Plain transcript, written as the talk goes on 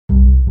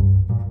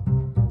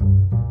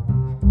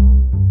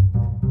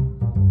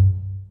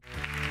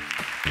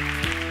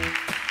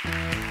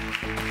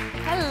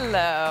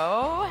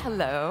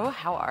Hello,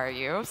 how are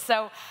you?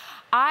 So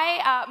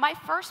my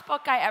first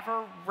book I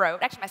ever wrote,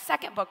 actually my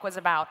second book was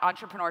about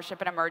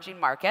entrepreneurship in emerging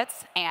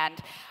markets, and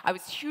I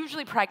was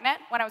hugely pregnant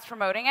when I was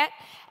promoting it,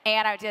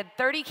 and I did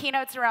 30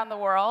 keynotes around the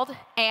world,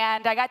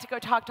 and I got to go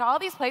talk to all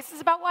these places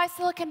about why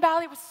Silicon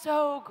Valley was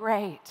so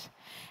great.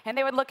 And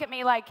they would look at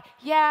me like,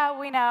 yeah,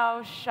 we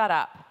know, shut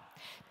up.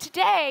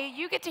 Today,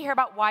 you get to hear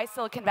about why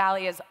Silicon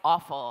Valley is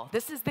awful.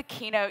 This is the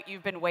keynote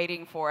you've been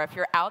waiting for if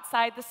you're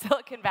outside the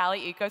Silicon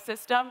Valley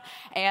ecosystem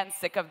and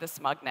sick of the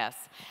smugness.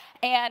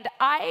 And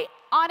I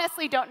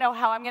honestly don't know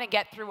how I'm going to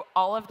get through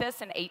all of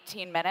this in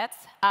 18 minutes.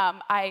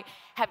 I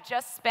have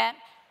just spent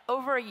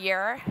over a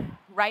year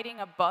writing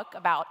a book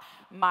about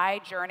my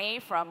journey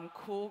from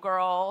cool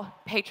girl,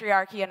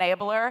 patriarchy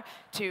enabler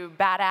to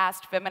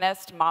badass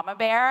feminist mama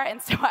bear.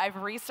 And so I've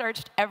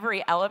researched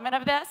every element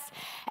of this.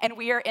 And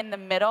we are in the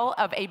middle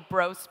of a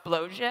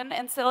bro-splosion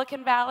in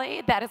Silicon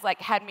Valley that has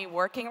had me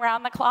working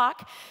around the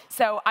clock.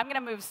 So I'm going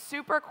to move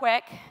super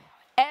quick.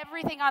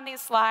 Everything on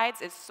these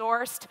slides is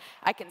sourced.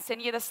 I can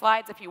send you the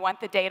slides if you want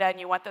the data and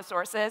you want the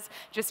sources.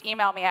 Just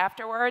email me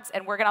afterwards,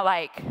 and we're going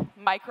to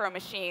micro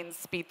machines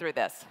speed through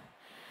this.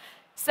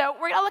 So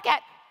we're going to look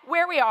at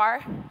where we are,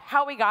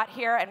 how we got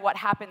here, and what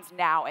happens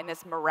now in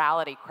this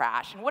morality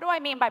crash. And what do I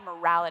mean by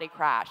morality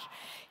crash?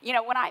 You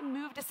know, when I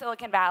moved to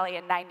Silicon Valley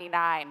in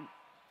 '99,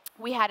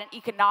 we had an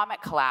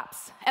economic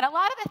collapse. And a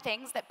lot of the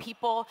things that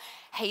people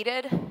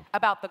hated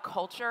about the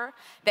culture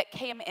that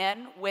came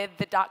in with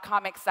the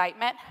dot-com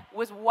excitement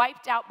was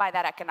wiped out by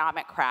that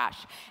economic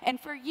crash. And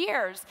for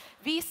years,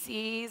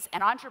 VCs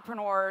and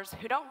entrepreneurs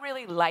who don't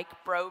really like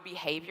bro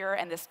behavior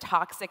and this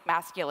toxic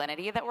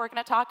masculinity that we're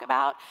going to talk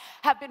about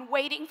have been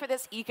waiting for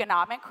this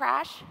economic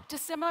crash to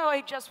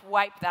similarly just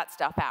wipe that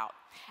stuff out.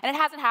 And it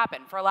hasn't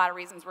happened for a lot of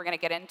reasons we're going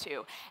to get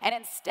into. And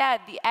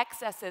instead, the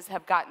excesses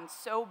have gotten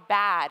so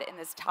bad in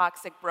this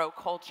toxic bro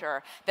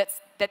culture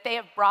that they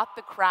have brought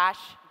the crash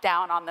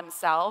down on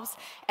themselves.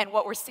 And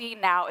what we're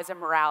seeing now is a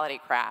morality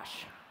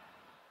crash.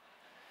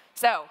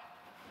 So,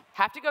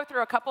 have to go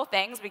through a couple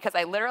things because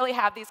I literally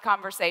have these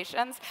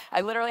conversations.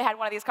 I literally had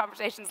one of these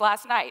conversations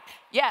last night.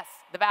 Yes,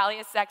 the Valley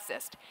is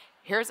sexist.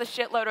 Here's a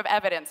shitload of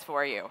evidence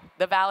for you.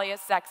 The Valley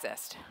is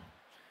sexist.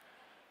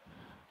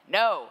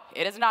 No,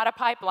 it is not a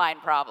pipeline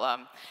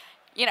problem.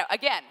 You know,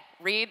 again,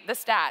 read the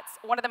stats.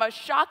 One of the most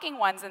shocking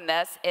ones in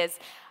this is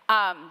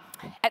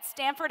at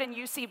Stanford and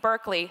UC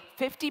Berkeley,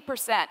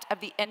 50% of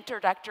the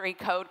introductory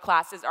code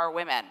classes are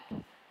women.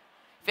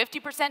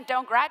 50%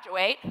 don't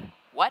graduate.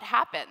 What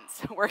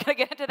happens? We're going to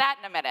get into that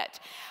in a minute.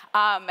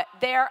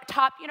 Their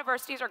top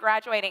universities are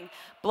graduating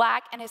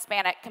Black and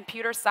Hispanic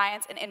computer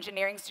science and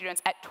engineering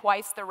students at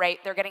twice the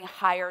rate they're getting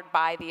hired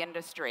by the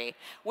industry.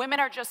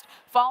 Women are just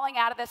falling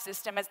out of the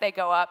system as they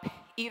go up,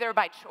 either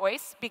by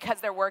choice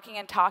because they're working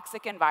in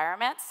toxic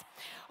environments,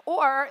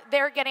 or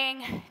they're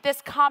getting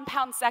this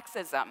compound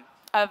sexism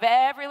of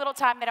every little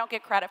time they don't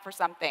get credit for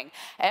something,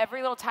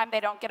 every little time they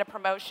don't get a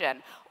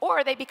promotion,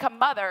 or they become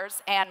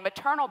mothers, and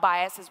maternal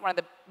bias is one of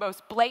the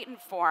most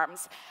blatant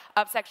forms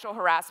of sexual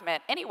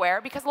harassment anywhere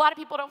because a lot of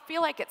people don't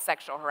feel like it's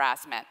sexual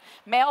harassment.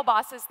 Male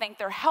bosses think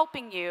they're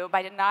helping you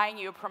by denying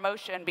you a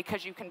promotion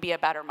because you can be a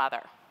better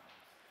mother.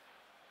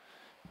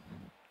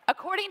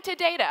 According to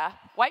data,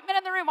 white men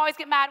in the room always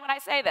get mad when I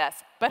say this,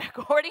 but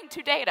according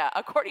to data,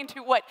 according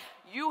to what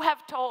you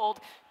have told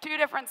 2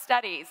 different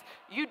studies,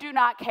 you do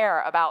not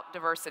care about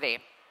diversity.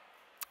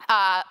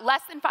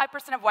 Less than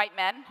 5% of white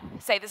men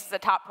say this is a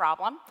top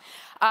problem.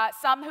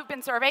 Some who've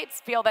been surveyed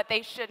feel that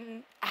they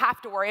shouldn't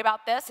have to worry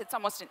about this. It's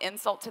almost an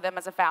insult to them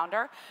as a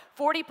founder.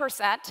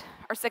 40%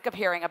 are sick of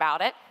hearing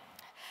about it.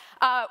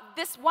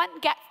 This one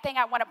thing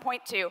I want to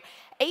point to,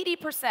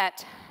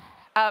 80%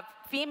 of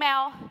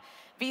female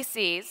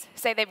VCs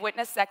say they've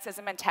witnessed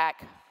sexism in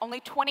tech.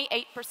 Only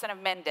 28% of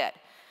men did.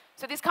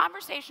 So this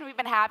conversation we've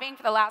been having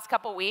for the last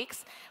couple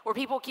weeks, where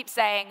people keep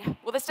saying,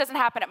 well, this doesn't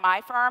happen at my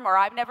firm, or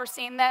I've never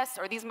seen this,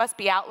 or these must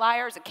be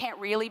outliers, it can't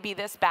really be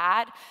this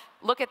bad.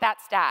 Look at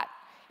that stat.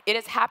 It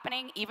is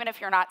happening even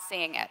if you're not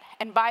seeing it.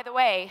 And by the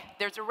way,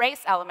 there's a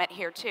race element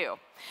here too.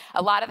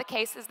 A lot of the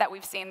cases that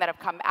we've seen that have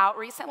come out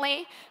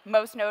recently,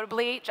 most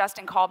notably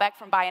Justin Callbeck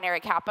from Binary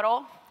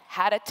Capital,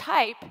 had a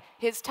type,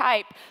 his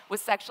type was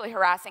sexually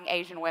harassing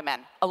Asian women.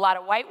 A lot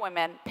of white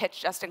women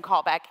pitched Justin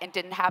Callbeck and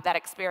didn't have that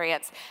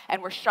experience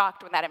and were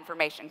shocked when that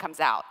information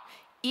comes out.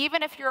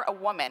 Even if you're a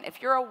woman,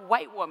 if you're a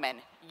white woman,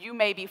 you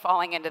may be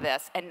falling into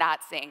this and not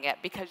seeing it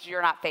because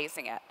you're not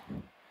facing it.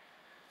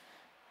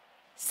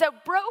 So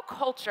bro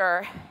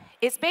culture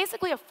is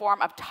basically a form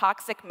of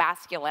toxic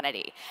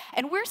masculinity.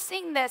 And we're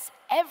seeing this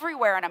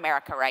everywhere in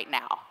America right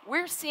now.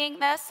 We're seeing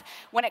this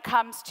when it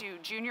comes to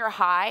junior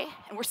high,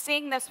 and we're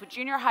seeing this with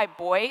junior high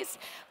boys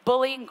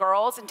bullying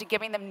girls into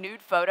giving them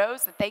nude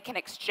photos that they can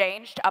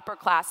exchange to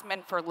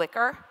upperclassmen for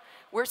liquor.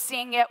 We're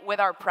seeing it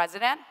with our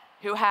president,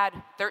 who had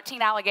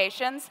 13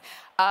 allegations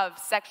of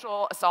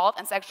sexual assault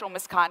and sexual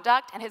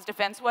misconduct, and his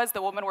defense was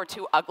the women were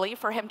too ugly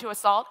for him to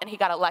assault, and he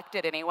got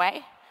elected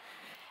anyway.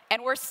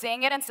 And we're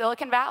seeing it in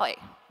Silicon Valley.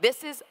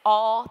 This is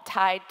all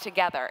tied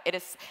together. It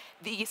is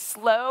the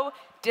slow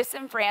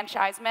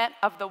disenfranchisement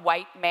of the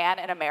white man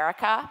in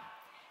America,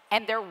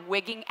 and they're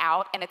wigging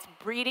out, and it's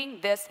breeding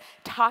this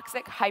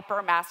toxic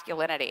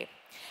hyper-masculinity.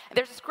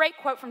 There's this great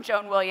quote from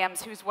Joan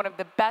Williams, who's one of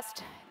the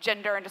best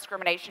gender and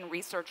discrimination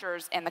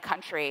researchers in the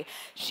country.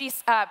 She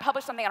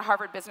published something on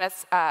Harvard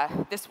Business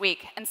this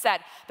week and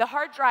said, "The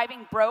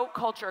hard-driving bro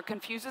culture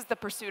confuses the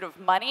pursuit of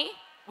money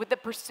with the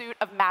pursuit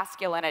of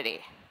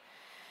masculinity."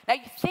 Now,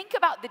 you think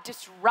about the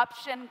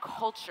disruption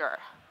culture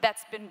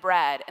that's been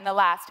bred in the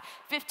last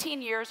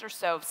 15 years or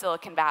so of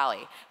Silicon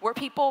Valley, where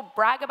people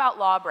brag about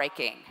law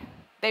breaking.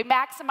 They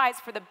maximize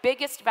for the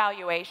biggest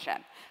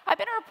valuation. I've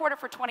been a reporter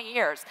for 20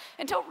 years.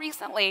 Until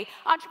recently,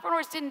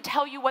 entrepreneurs didn't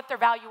tell you what their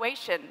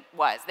valuation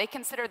was. They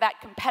considered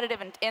that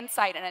competitive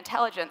insight and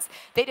intelligence.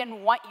 They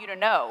didn't want you to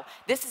know.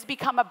 This has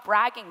become a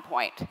bragging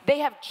point. They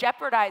have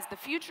jeopardized the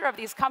future of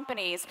these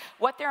companies,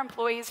 what their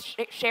employees'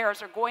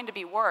 shares are going to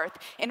be worth,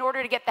 in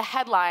order to get the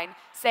headline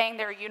saying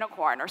they're a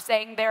unicorn or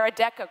saying they're a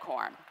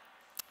decacorn.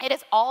 It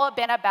has all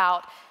been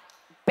about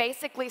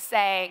basically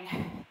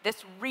saying,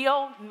 this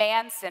real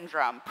man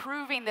syndrome,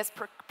 proving this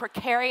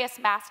precarious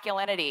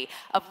masculinity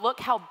of look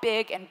how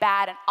big and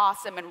bad and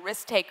awesome and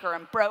risk taker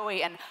and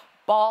broy and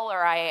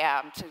baller I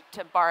am,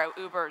 to borrow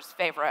Uber's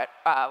favorite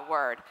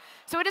word.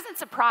 So it isn't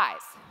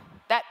surprise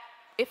that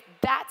if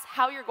that's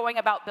how you're going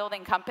about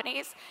building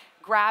companies,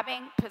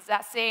 grabbing,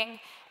 possessing,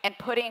 and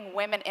putting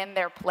women in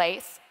their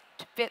place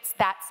fits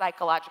that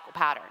psychological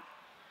pattern.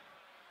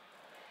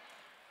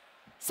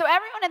 So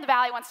everyone in the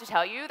Valley wants to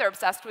tell you they're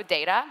obsessed with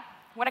data.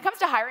 When it comes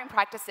to hiring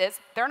practices,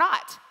 they're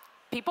not.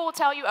 People will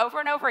tell you over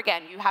and over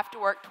again, you have to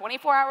work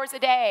 24 hours a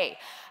day.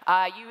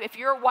 If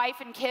your wife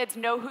and kids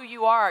know who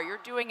you are, you're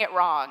doing it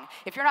wrong.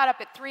 If you're not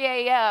up at 3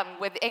 a.m.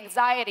 with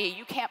anxiety,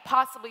 you can't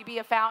possibly be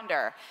a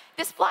founder.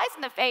 This flies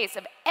in the face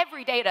of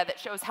every data that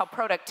shows how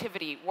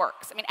productivity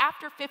works. I mean,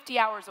 after 50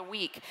 hours a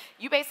week,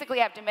 you basically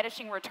have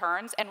diminishing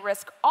returns and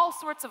risk all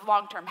sorts of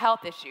long-term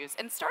health issues.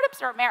 And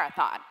startups are a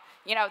marathon.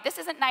 You know, this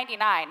isn't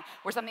 99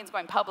 where something's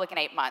going public in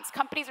 8 months.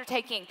 Companies are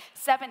taking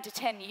 7 to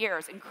 10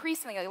 years,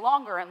 increasingly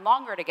longer and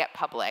longer to get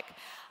public.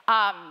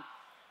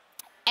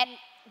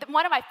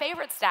 One of my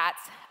favorite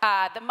stats,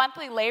 the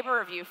monthly labor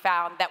review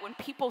found that when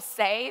people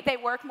say they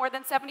work more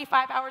than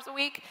 75 hours a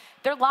week,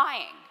 they're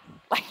lying.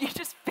 Like, you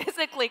just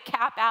physically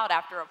cap out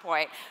after a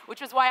point,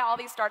 which is why all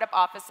these startup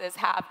offices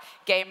have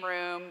game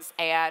rooms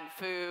and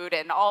food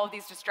and all of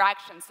these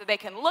distractions so they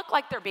can look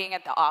like they're being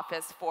at the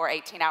office for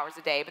 18 hours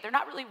a day, but they're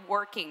not really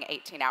working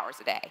 18 hours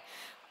a day.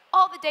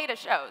 All the data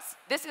shows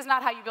this is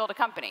not how you build a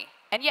company.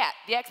 And yet,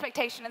 the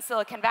expectation in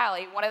Silicon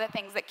Valley, one of the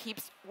things that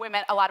keeps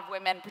women, a lot of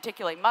women,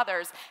 particularly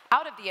mothers,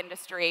 out of the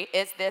industry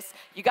is this,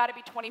 you gotta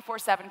be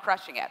 24/7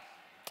 crushing it.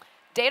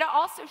 Data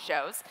also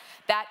shows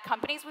that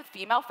companies with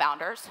female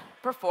founders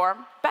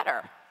perform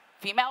better.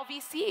 Female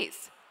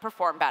VCs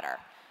perform better.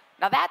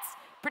 Now that's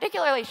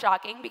particularly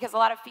shocking because a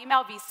lot of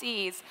female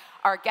VCs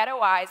are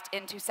ghettoized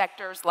into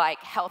sectors like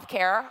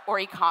healthcare or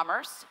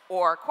e-commerce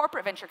or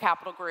corporate venture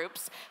capital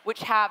groups,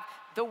 which have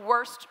the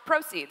worst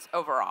proceeds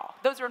overall.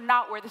 Those are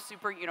not where the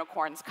super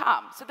unicorns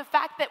come. So the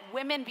fact that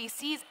women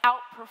VCs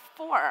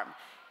outperform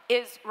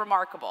is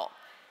remarkable.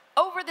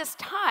 Over this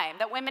time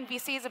that women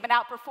VCs have been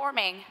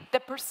outperforming,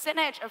 the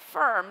percentage of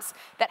firms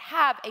that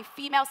have a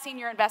female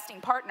senior investing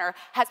partner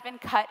has been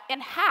cut in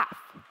half.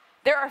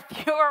 There are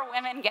fewer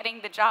women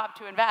getting the job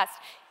to invest,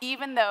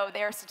 even though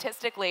they are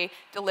statistically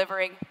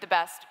delivering the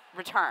best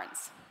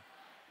returns.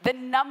 The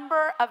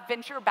number of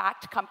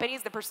venture-backed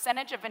companies, the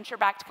percentage of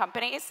venture-backed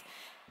companies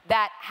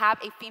that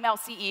have a female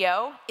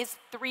CEO is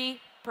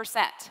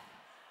 3%.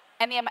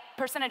 And the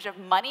percentage of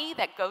money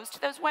that goes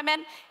to those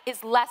women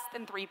is less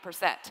than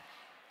 3%.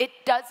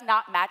 It does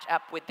not match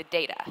up with the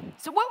data.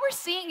 So what we're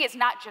seeing is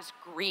not just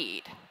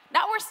greed.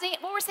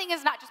 What we're seeing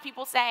is not just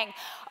people saying,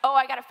 oh,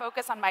 I gotta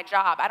focus on my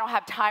job. I don't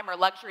have time or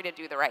luxury to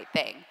do the right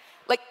thing.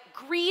 Like,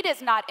 greed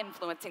is not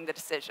influencing the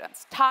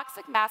decisions.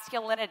 Toxic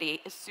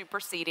masculinity is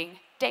superseding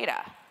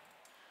data.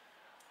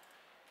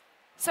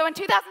 So in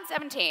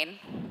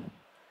 2017,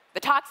 the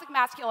toxic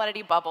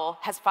masculinity bubble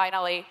has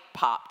finally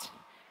popped.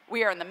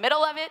 We are in the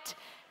middle of it.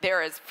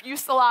 There is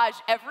fuselage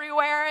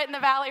everywhere in the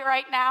Valley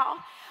right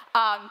now.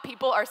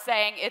 People are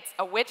saying it's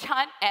a witch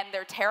hunt, and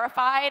they're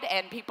terrified,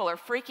 and people are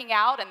freaking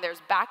out, and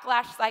there's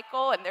backlash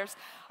cycle, and there's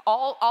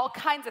all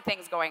kinds of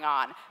things going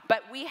on.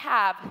 But we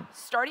have,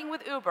 starting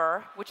with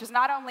Uber, which is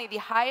not only the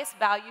highest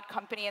valued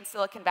company in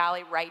Silicon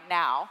Valley right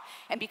now,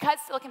 and because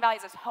Silicon Valley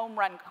is this home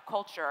run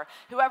culture,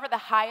 whoever the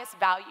highest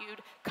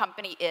valued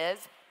company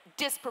is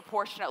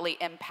disproportionately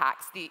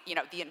impacts the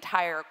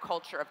entire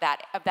culture of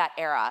that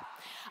era.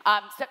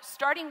 So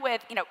starting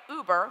with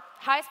Uber,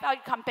 highest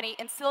valued company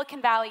in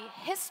Silicon Valley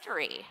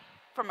history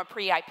from a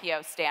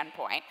pre-IPO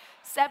standpoint,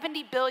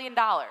 $70 billion.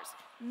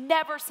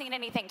 Never seen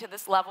anything to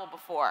this level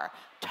before.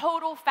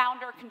 Total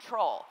founder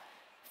control.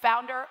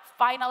 Founder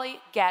finally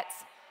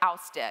gets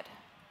ousted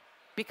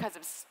because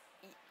of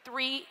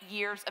 3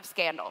 years of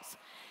scandals.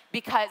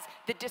 Because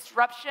the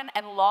disruption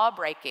and law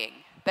breaking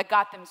that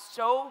got them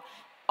so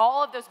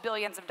all of those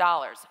billions of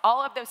dollars,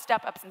 all of those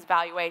step-ups in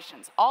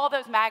valuations, all of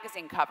those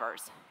magazine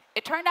covers.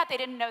 It turned out they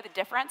didn't know the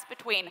difference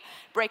between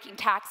breaking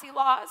taxi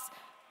laws,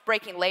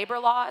 breaking labor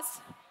laws,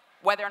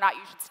 whether or not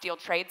you should steal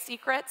trade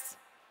secrets.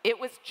 It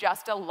was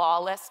just a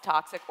lawless,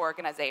 toxic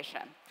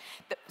organization.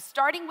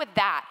 Starting with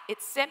that,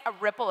 it sent a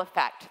ripple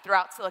effect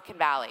throughout Silicon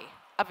Valley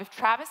of if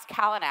Travis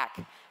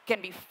Kalanick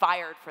can be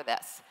fired for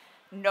this,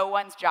 no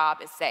one's job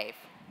is safe.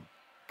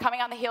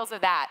 Coming on the heels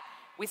of that,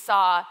 we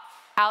saw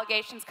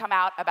allegations come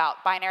out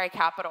about Binary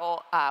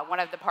Capital, one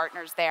of the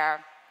partners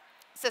there,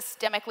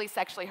 systemically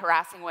sexually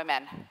harassing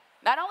women.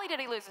 Not only did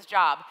he lose his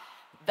job,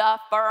 the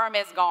firm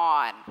is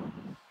gone.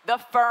 The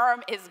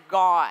firm is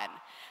gone.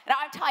 Now,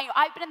 I'm telling you,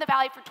 I've been in the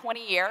Valley for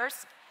 20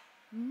 years.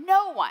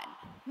 No one,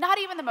 not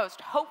even the most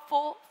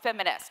hopeful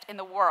feminist in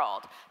the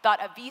world, thought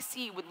a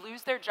VC would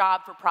lose their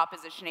job for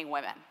propositioning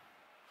women,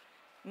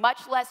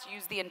 much less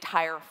use the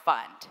entire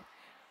fund.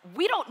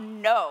 We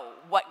don't know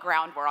what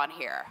ground we're on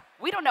here.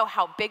 We don't know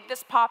how big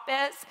this pop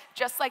is,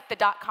 just like the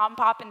dot-com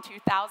pop in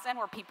 2000,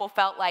 where people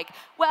felt like,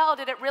 well,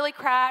 did it really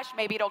crash?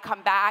 Maybe it'll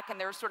come back, and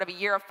there was sort of a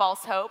year of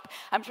false hope.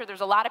 I'm sure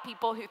there's a lot of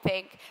people who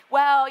think,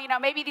 well, you know,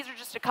 maybe these are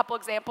just a couple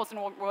examples and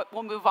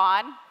we'll move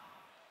on.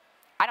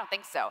 I don't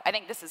think so. I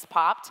think this has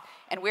popped,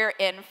 and we're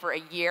in for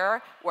a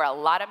year where a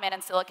lot of men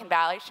in Silicon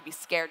Valley should be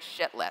scared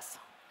shitless.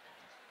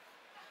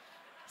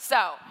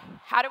 So,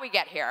 how do we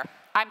get here?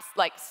 I'm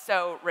like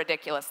so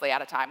ridiculously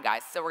out of time,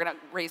 guys, so we're gonna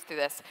breeze through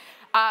this.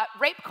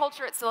 Rape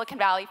culture at Silicon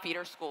Valley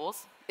feeder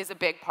schools is a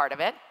big part of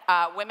it.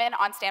 Women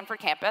on Stanford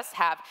campus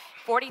have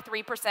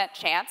 43%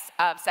 chance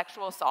of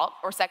sexual assault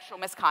or sexual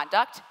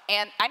misconduct,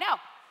 and I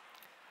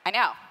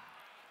know.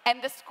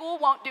 And the school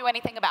won't do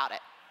anything about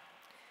it.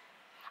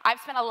 I've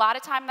spent a lot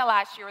of time in the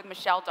last year with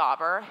Michelle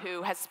Dauber,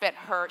 who has spent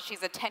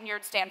she's a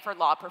tenured Stanford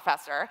law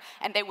professor,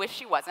 and they wish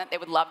she wasn't. They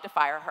would love to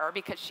fire her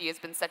because she has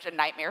been such a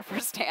nightmare for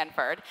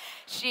Stanford.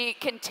 She's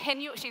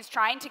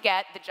trying to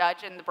get the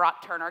judge in the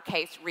Brock Turner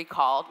case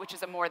recalled, which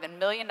is a more than $1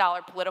 million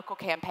political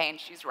campaign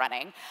she's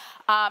running.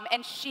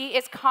 And she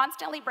is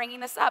constantly bringing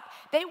this up.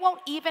 They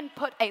won't even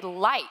put a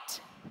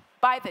light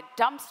by the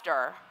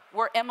dumpster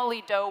where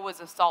Emily Doe was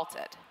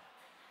assaulted.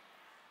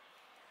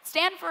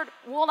 Stanford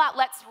will not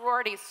let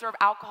sororities serve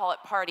alcohol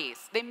at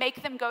parties. They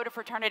make them go to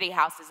fraternity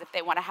houses if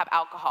they want to have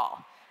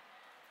alcohol.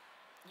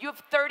 You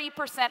have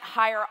 30%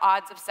 higher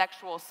odds of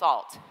sexual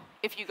assault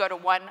if you go to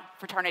one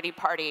fraternity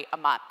party a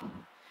month.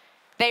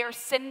 They are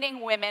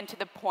sending women to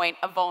the point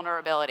of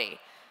vulnerability.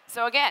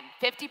 So again,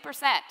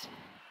 50%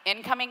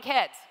 incoming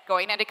kids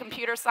going into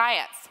computer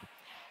science.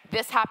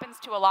 This happens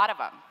to a lot of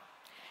them.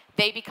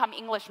 They become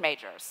English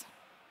majors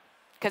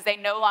because they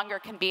no longer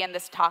can be in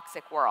this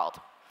toxic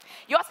world.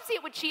 You also see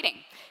it with cheating.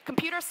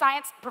 Computer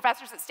science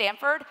professors at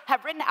Stanford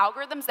have written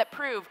algorithms that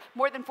prove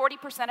more than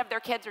 40% of their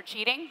kids are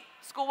cheating.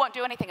 School won't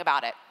do anything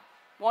about it.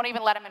 Won't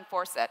even let them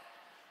enforce it.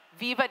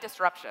 Viva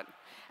disruption.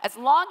 As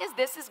long as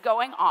this is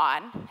going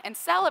on and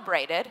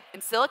celebrated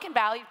in Silicon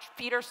Valley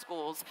feeder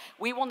schools,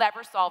 we will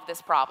never solve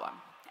this problem.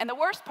 And the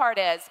worst part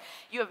is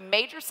you have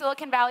major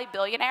Silicon Valley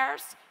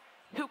billionaires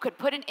who could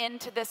put an end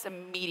to this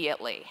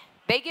immediately.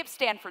 They give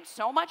Stanford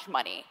so much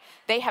money.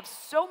 They have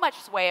so much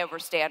sway over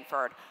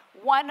Stanford.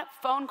 One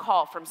phone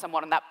call from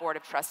someone on that board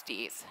of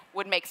trustees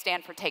would make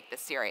Stanford take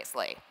this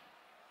seriously.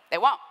 They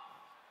won't.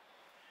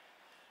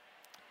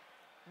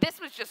 This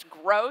was just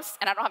gross,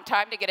 and I don't have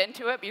time to get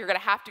into it, but you're going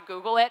to have to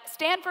Google it.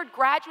 Stanford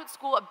Graduate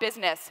School of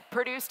Business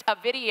produced a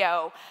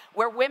video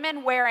where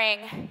women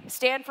wearing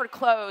Stanford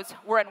clothes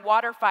were in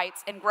water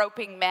fights and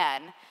groping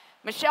men.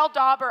 Michelle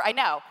Dauber,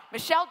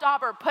 Michelle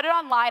Dauber put it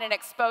online and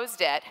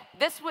exposed it.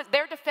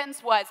 Their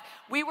defense was,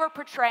 we were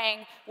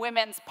portraying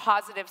women's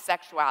positive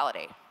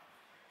sexuality.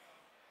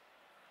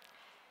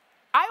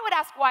 I would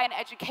ask why an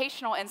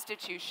educational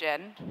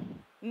institution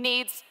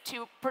needs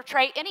to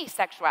portray any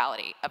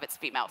sexuality of its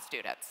female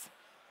students.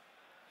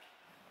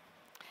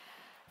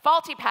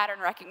 Faulty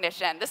pattern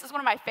recognition. This is one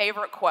of my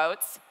favorite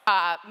quotes,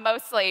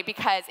 mostly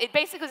because it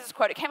basically is this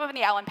quote. It came up in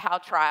the Alan Powell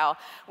trial,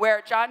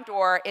 where John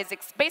Doerr is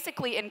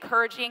basically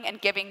encouraging and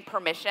giving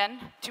permission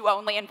to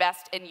only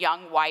invest in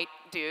young white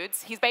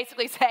dudes. He's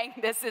basically saying,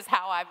 this is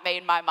how I've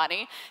made my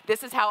money.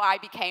 This is how I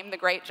became the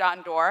great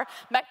John Doerr.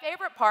 My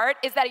favorite part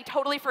is that he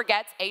totally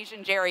forgets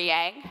Asian Jerry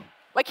Yang.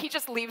 Like, he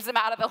just leaves him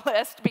out of the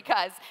list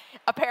because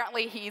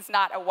apparently he's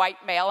not a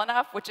white male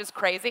enough, which is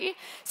crazy.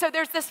 So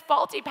there's this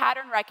faulty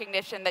pattern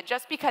recognition that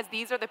just because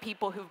these are the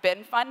people who've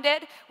been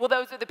funded, well,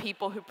 those are the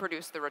people who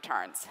produce the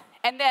returns.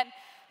 And then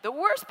the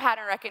worst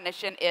pattern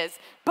recognition is,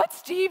 but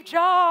Steve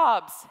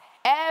Jobs.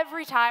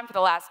 Every time for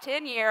the last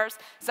 10 years,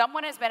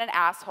 someone has been an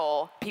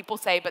asshole, people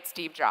say, but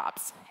Steve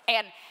Jobs.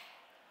 And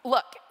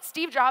look,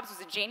 Steve Jobs was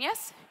a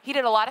genius. He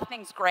did a lot of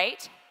things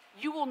great.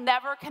 You will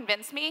never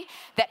convince me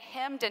that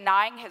him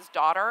denying his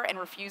daughter and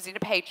refusing to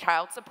pay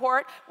child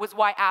support was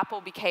why Apple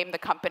became the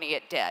company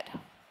it did.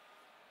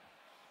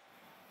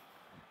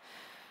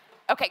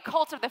 Okay,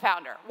 cult of the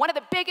founder. One of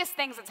the biggest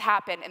things that's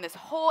happened in this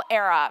whole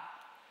era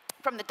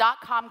from the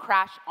dot-com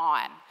crash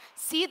on,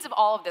 seeds of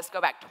all of this go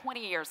back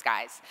 20 years,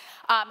 guys,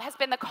 has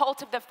been the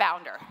cult of the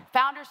founder.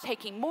 Founders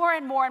taking more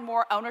and more and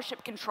more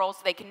ownership control so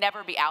they can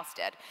never be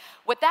ousted.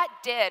 What that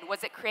did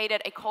was it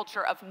created a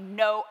culture of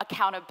no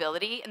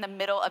accountability in the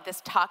middle of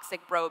this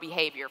toxic bro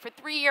behavior. For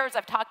 3 years,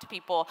 I've talked to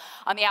people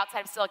on the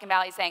outside of Silicon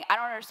Valley saying, I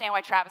don't understand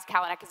why Travis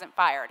Kalanick isn't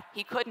fired.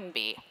 He couldn't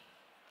be.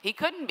 He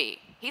couldn't be.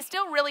 He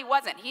still really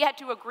wasn't. He had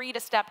to agree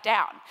to step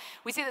down.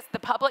 We see this at the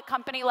public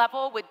company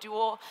level with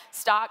dual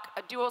stock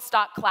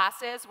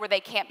classes where they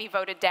can't be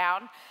voted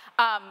down.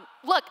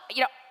 Look,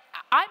 you know,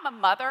 I'm a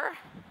mother,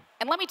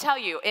 and let me tell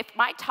you, if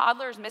my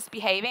toddler is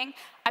misbehaving,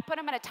 I put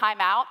him in a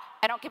timeout.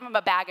 I don't give him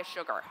a bag of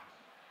sugar.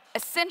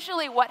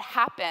 Essentially what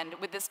happened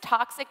with this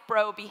toxic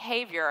bro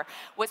behavior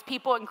was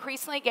people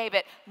increasingly gave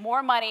it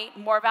more money,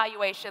 more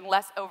valuation,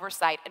 less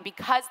oversight. And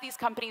because these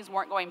companies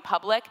weren't going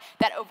public,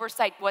 that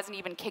oversight wasn't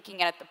even kicking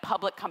in at the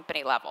public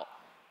company level.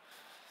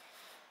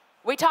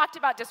 We talked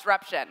about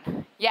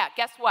disruption. Yeah,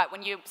 guess what?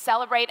 When you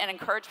celebrate and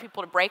encourage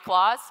people to break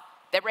laws,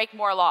 they break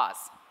more laws.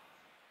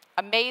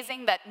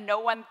 Amazing that no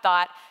one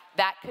thought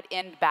that could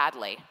end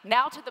badly.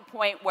 Now to the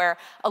point where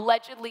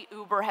allegedly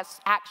Uber has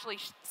actually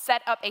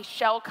set up a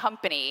shell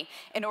company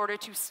in order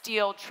to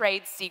steal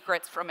trade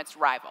secrets from its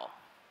rival.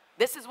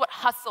 This is what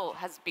hustle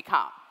has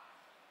become.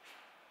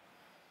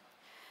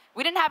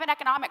 We didn't have an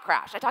economic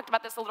crash. I talked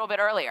about this a little bit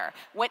earlier.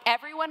 When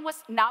everyone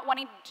was not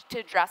wanting to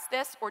address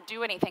this or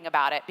do anything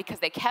about it because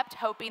they kept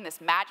hoping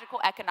this magical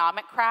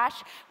economic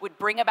crash would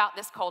bring about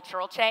this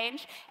cultural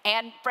change.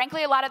 And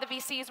frankly, a lot of the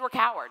VCs were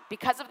coward.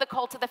 Because of the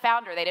cult of the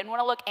founder, they didn't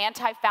want to look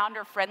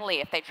anti-founder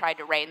friendly if they tried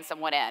to rein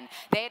someone in.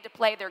 They had to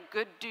play their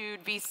good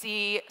dude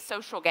VC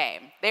social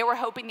game. They were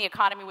hoping the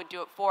economy would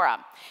do it for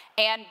them.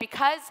 And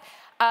because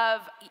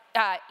of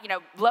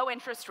low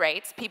interest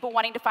rates, people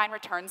wanting to find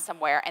returns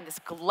somewhere, and this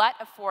glut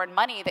of foreign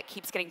money that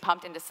keeps getting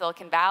pumped into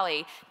Silicon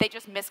Valley, they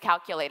just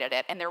miscalculated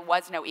it, and there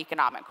was no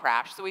economic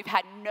crash. So we've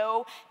had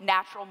no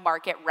natural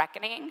market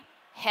reckoning,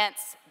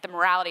 hence the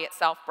morality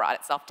itself brought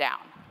itself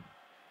down.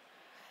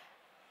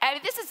 And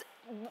this is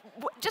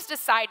just a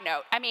side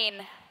note. I mean,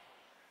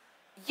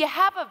 you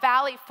have a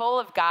valley full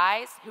of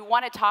guys who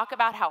want to talk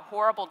about how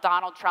horrible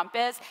Donald Trump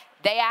is.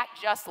 They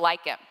act just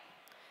like him.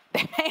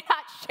 They may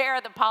not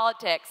share the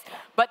politics,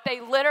 but they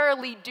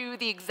literally do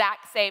the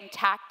exact same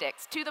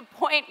tactics, to the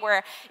point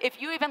where if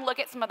you even look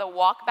at some of the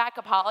walk-back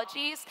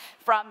apologies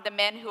from the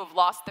men who have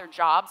lost their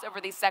jobs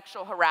over these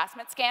sexual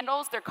harassment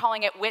scandals, they're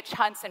calling it witch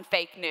hunts and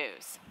fake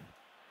news.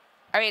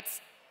 I mean, it's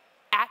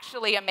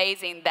actually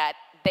amazing that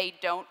they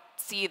don't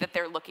see that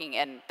they're looking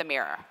in the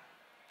mirror.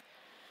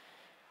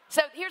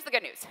 So here's the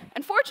good news.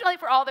 Unfortunately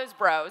for all those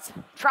bros,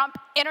 Trump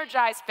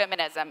energized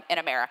feminism in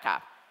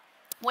America.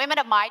 Women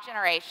of my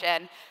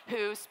generation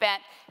who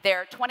spent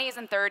their 20s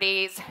and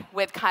 30s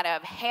with kind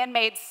of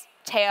Handmaid's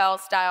Tale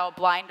style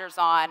blinders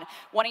on,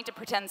 wanting to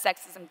pretend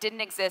sexism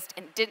didn't exist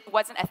and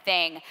wasn't a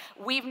thing,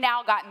 we've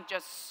now gotten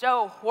just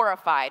so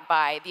horrified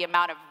by the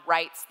amount of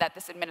rights that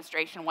this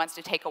administration wants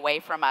to take away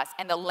from us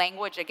and the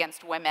language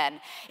against women.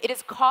 It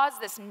has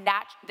caused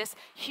this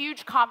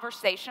huge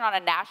conversation on a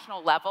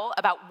national level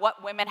about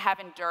what women have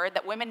endured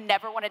that women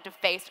never wanted to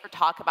face or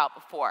talk about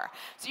before.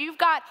 So you've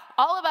got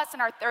all of us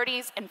in our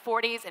 30s and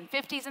 40s and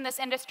 50s in this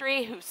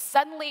industry who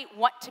suddenly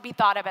want to be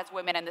thought of as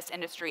women in this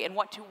industry and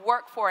want to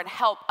work for and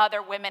help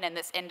other women in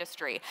this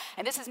industry.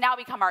 And this has now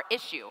become our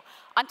issue.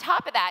 On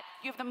top of that,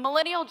 you have the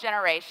millennial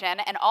generation,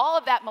 and all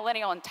of that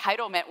millennial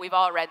entitlement we've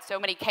all read so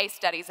many case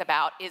studies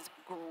about is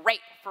great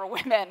for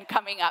women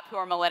coming up who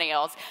are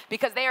millennials,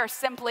 because they are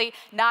simply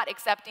not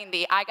accepting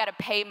the I gotta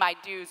pay my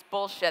dues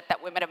bullshit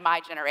that women of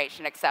my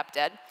generation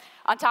accepted.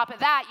 On top of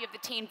that, you have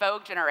the teen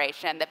Vogue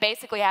generation that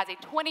basically has a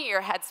 20-year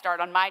head start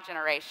on my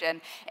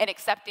generation in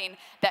accepting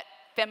that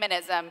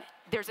feminism,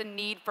 there's a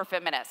need for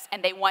feminists,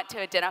 and they want to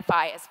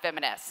identify as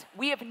feminists.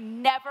 We have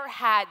never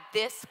had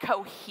this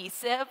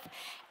cohesive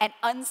and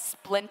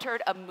unsplintered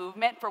a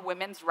movement for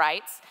women's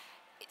rights,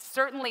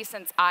 certainly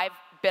since I've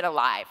been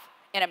alive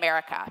in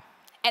America.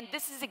 And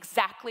this is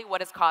exactly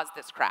what has caused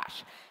this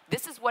crash.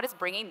 This is what is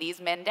bringing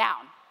these men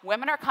down.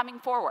 Women are coming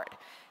forward.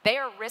 They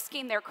are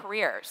risking their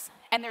careers,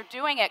 and they're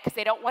doing it because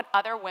they don't want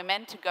other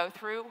women to go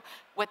through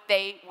what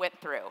they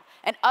went through.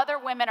 And other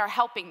women are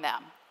helping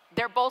them.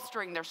 They're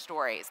bolstering their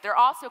stories. They're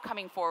also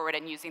coming forward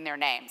and using their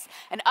names.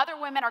 And other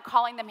women are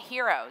calling them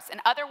heroes.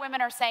 And other women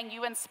are saying,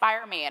 you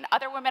inspire me. And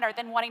other women are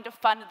then wanting to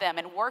fund them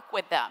and work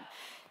with them.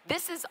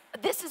 This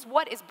is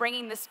what is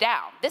bringing this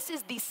down. This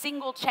is the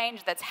single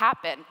change that's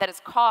happened that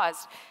has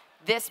caused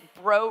this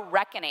bro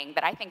reckoning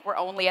that I think we're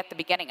only at the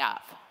beginning of.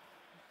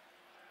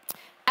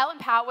 Ellen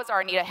Powell was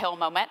our Anita Hill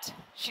moment.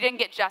 She didn't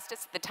get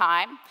justice at the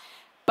time,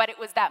 but it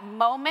was that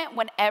moment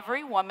when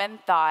every woman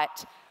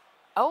thought,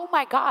 oh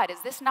my God, is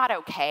this not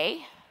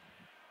okay?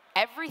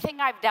 Everything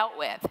I've dealt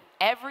with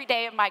every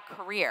day of my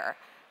career,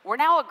 we're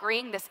now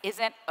agreeing this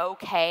isn't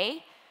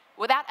okay.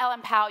 Without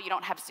Ellen Powell, you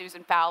don't have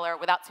Susan Fowler.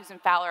 Without Susan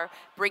Fowler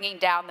bringing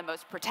down the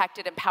most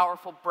protected and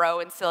powerful bro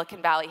in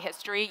Silicon Valley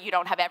history, you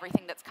don't have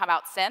everything that's come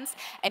out since,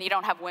 and you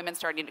don't have women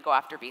starting to go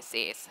after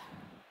VCs.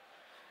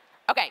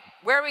 Okay,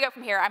 where do we go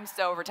from here? I'm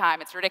so over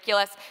time, it's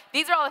ridiculous.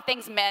 These are all the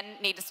things men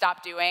need to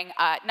stop doing.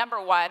 Number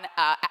one,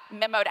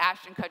 memo to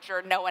Ashton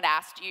Kutcher, no one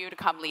asked you to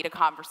come lead a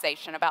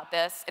conversation about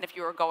this, and if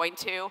you were going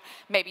to,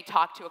 maybe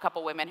talk to a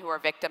couple women who are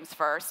victims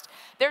first.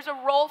 There's a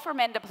role for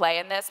men to play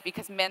in this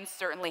because men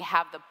certainly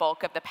have the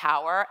bulk of the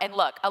power, and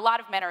look, a lot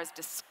of men are as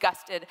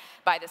disgusted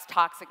by this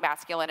toxic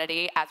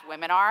masculinity as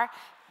women are,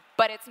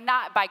 but it's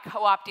not by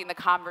co-opting the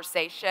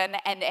conversation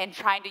and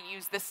trying to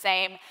use the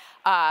same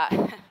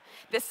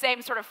this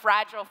same sort of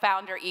fragile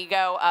founder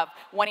ego of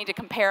wanting to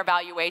compare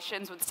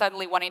valuations with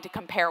suddenly wanting to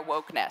compare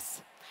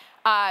wokeness.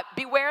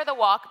 Beware the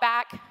walk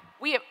back.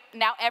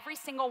 Now every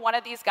single one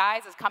of these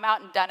guys has come out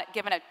and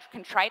given a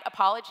contrite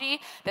apology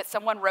that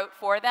someone wrote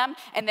for them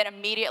and then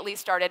immediately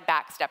started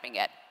backstepping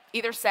it.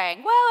 Either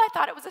saying, well, I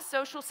thought it was a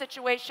social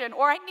situation,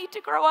 or I need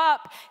to grow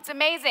up. It's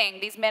amazing,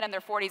 these men in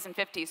their 40s and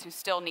 50s who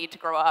still need to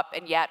grow up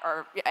and yet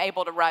are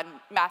able to run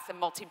massive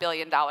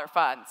multi-billion-dollar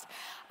funds.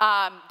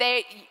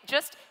 They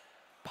just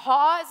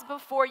pause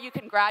before you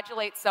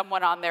congratulate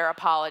someone on their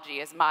apology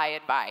is my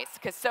advice,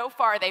 because so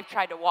far they've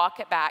tried to walk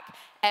it back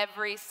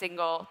every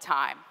single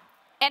time.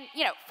 And,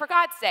 you know, for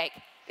God's sake,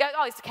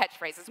 all these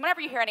catchphrases, whenever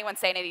you hear anyone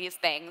say any of these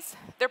things,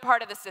 they're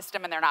part of the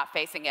system and they're not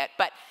facing it.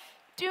 But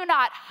do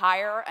not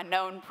hire a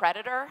known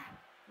predator.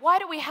 Why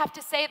do we have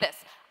to say this?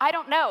 I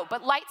don't know,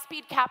 but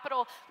Lightspeed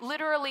Capital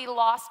literally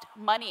lost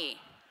money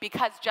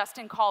because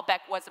Justin Callbeck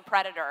was a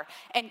predator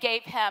and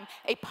gave him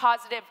a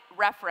positive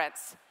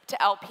reference to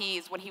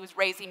LPs when he was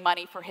raising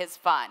money for his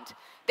fund.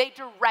 They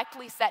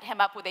directly set him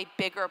up with a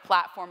bigger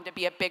platform to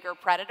be a bigger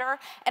predator,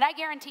 and I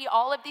guarantee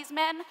all of these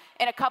men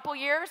in a couple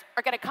years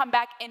are gonna come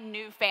back in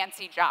new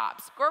fancy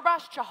jobs.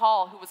 Gurbash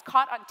Chahal, who was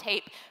caught on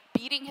tape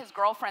beating his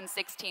girlfriend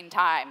 16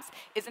 times,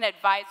 is an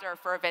advisor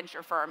for a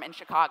venture firm in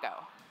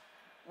Chicago.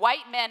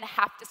 White men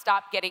have to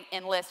stop getting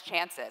endless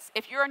chances.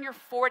 If you're in your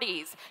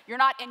 40s, you're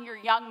not in your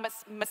young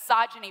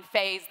misogyny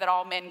phase that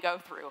all men go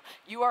through.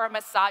 You are a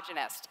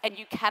misogynist, and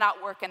you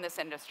cannot work in this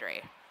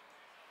industry.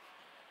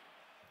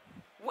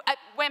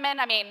 Women,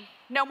 I mean,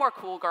 no more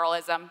cool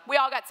girlism. We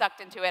all got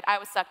sucked into it. I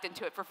was sucked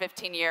into it for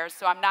 15 years,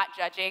 so I'm not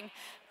judging.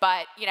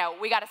 But, you know,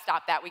 we got to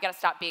stop that. We got to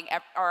stop being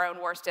our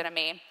own worst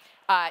enemy.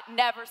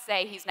 Never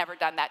say he's never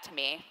done that to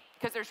me,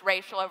 because there's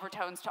racial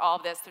overtones to all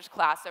of this, there's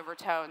class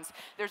overtones,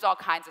 there's all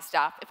kinds of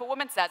stuff. If a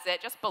woman says it,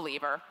 just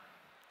believe her.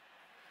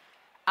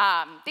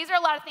 These are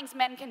a lot of things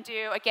men can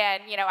do.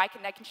 Again, you know, I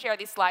can share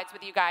these slides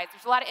with you guys.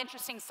 There's a lot of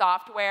interesting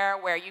software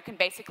where you can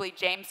basically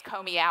James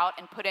Comey out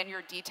and put in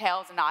your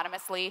details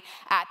anonymously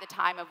at the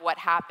time of what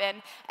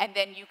happened, and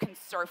then you can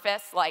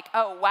surface like,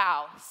 oh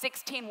wow,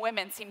 16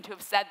 women seem to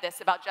have said this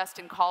about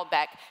Justin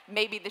Callbeck.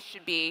 Maybe this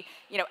should be,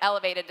 you know,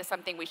 elevated to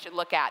something we should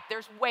look at.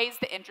 There's ways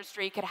the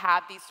industry could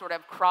have these sort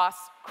of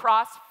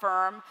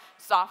cross-firm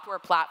software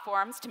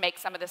platforms to make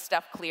some of this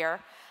stuff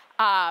clear.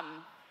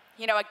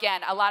 You know,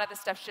 again, a lot of this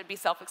stuff should be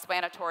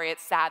self-explanatory.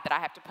 It's sad that I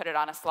have to put it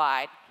on a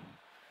slide.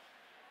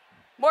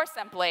 More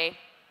simply,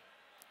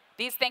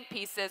 these think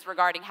pieces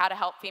regarding how to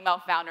help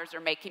female founders are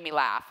making me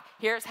laugh.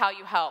 Here's how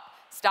you help.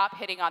 Stop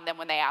hitting on them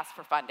when they ask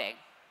for funding.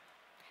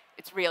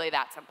 It's really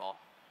that simple.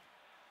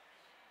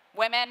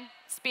 Women,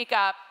 speak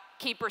up,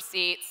 keep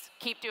receipts,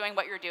 keep doing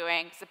what you're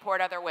doing, support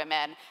other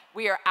women.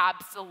 We are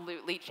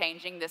absolutely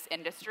changing this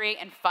industry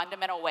in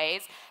fundamental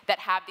ways that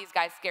have these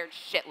guys scared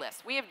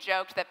shitless. We have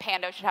joked that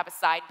Pando should have a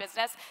side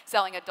business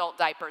selling adult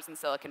diapers in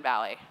Silicon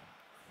Valley.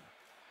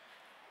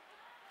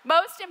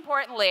 Most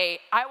importantly,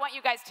 I want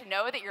you guys to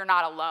know that you're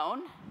not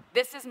alone.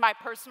 This is my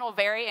personal,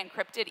 very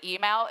encrypted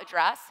email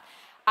address.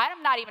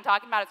 I'm not even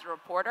talking about as a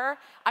reporter.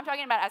 I'm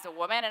talking about as a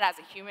woman and as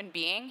a human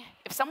being.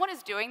 If someone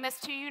is doing this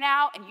to you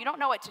now and you don't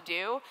know what to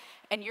do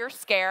and you're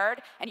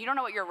scared and you don't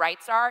know what your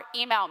rights are,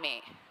 email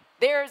me.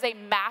 There is a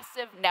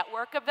massive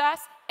network of us,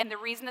 and the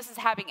reason this is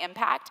having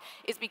impact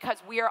is because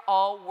we are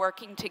all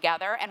working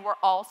together and we're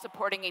all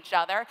supporting each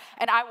other,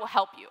 and I will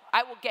help you.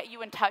 I will get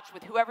you in touch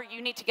with whoever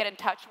you need to get in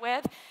touch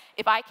with.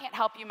 If I can't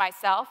help you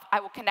myself,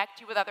 I will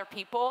connect you with other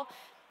people.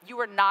 You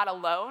are not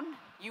alone.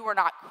 You are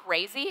not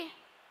crazy.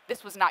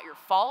 This was not your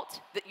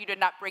fault, that you did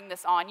not bring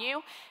this on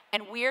you,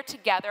 and we're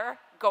together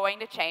going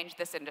to change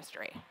this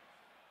industry.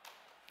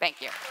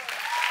 Thank you.